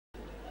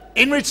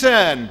In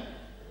return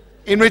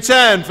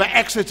for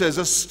Exeter's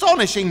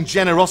astonishing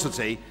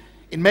generosity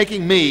in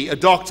making me a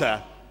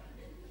doctor,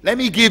 let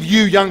me give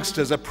you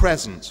youngsters a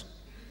present.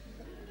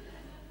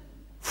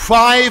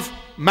 5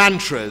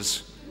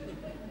 mantras.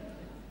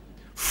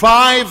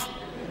 5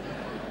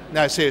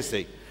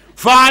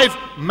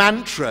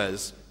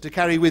 mantras to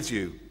carry with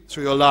you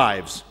through your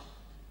lives.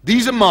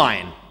 These are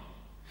mine.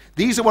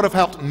 These are what have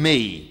helped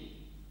me,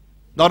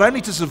 not only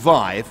to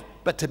survive,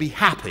 but to be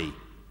happy.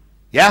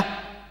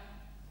 Yeah?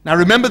 Now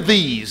remember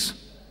these.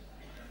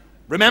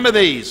 Remember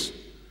these.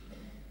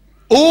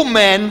 All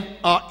men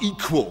are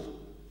equal.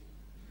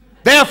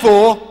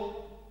 Therefore,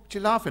 what are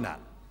you laughing at?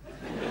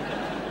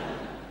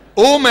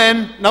 All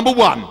men, number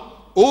 1,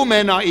 all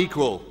men are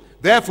equal.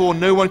 Therefore,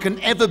 no one can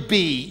ever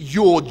be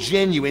your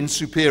genuine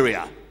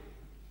superior.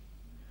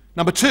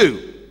 Number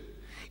 2,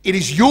 it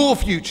is your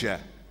future.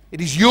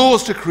 It is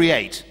yours to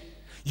create.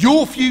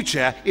 Your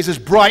future is as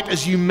bright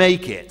as you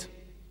make it.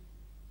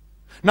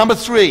 Number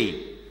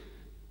 3,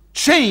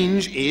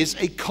 change is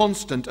a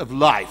constant of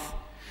life.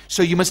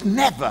 So you must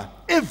never,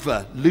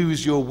 ever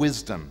lose your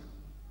wisdom.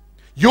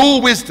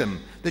 Your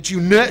wisdom that you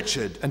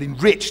nurtured and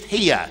enriched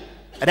here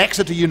at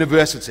Exeter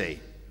University.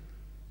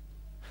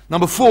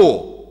 Number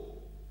 4,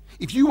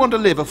 if you want to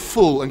live a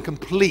full and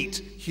complete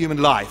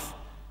human life,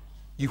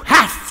 you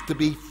have to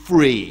be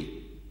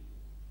free.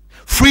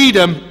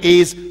 Freedom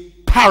is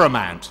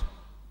paramount.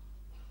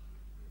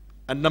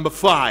 And number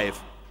 5,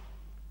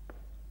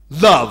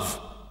 love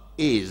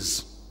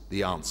is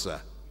the answer.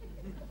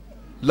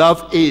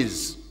 Love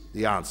is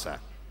the answer.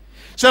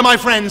 So my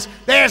friends,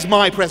 there's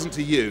my present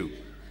to you.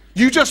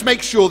 You just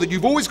make sure that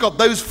you've always got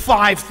those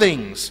 5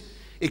 things: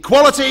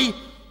 equality,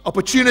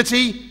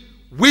 opportunity,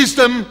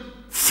 wisdom,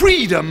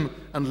 freedom,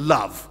 and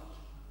love.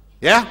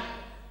 Yeah?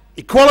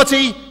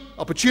 Equality,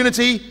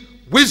 opportunity,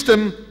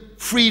 wisdom,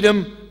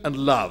 freedom, and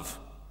love.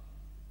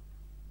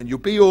 And you'll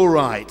be all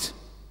right.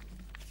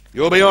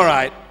 You'll be all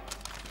right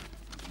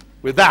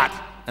with that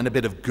and a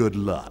bit of good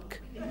luck.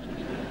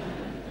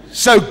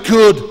 So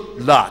good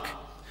luck.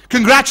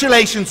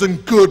 Congratulations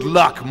and good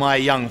luck, my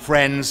young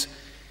friends.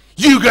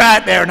 You go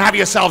out there and have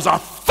yourselves a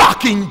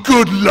fucking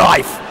good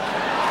life.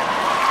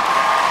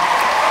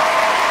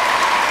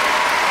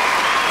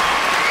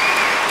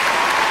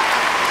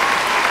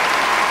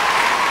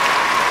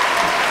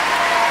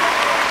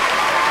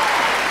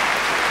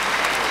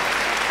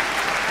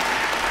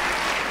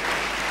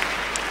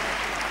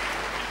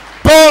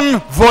 Bon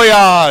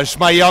voyage,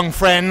 my young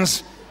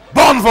friends.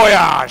 Bon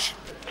voyage.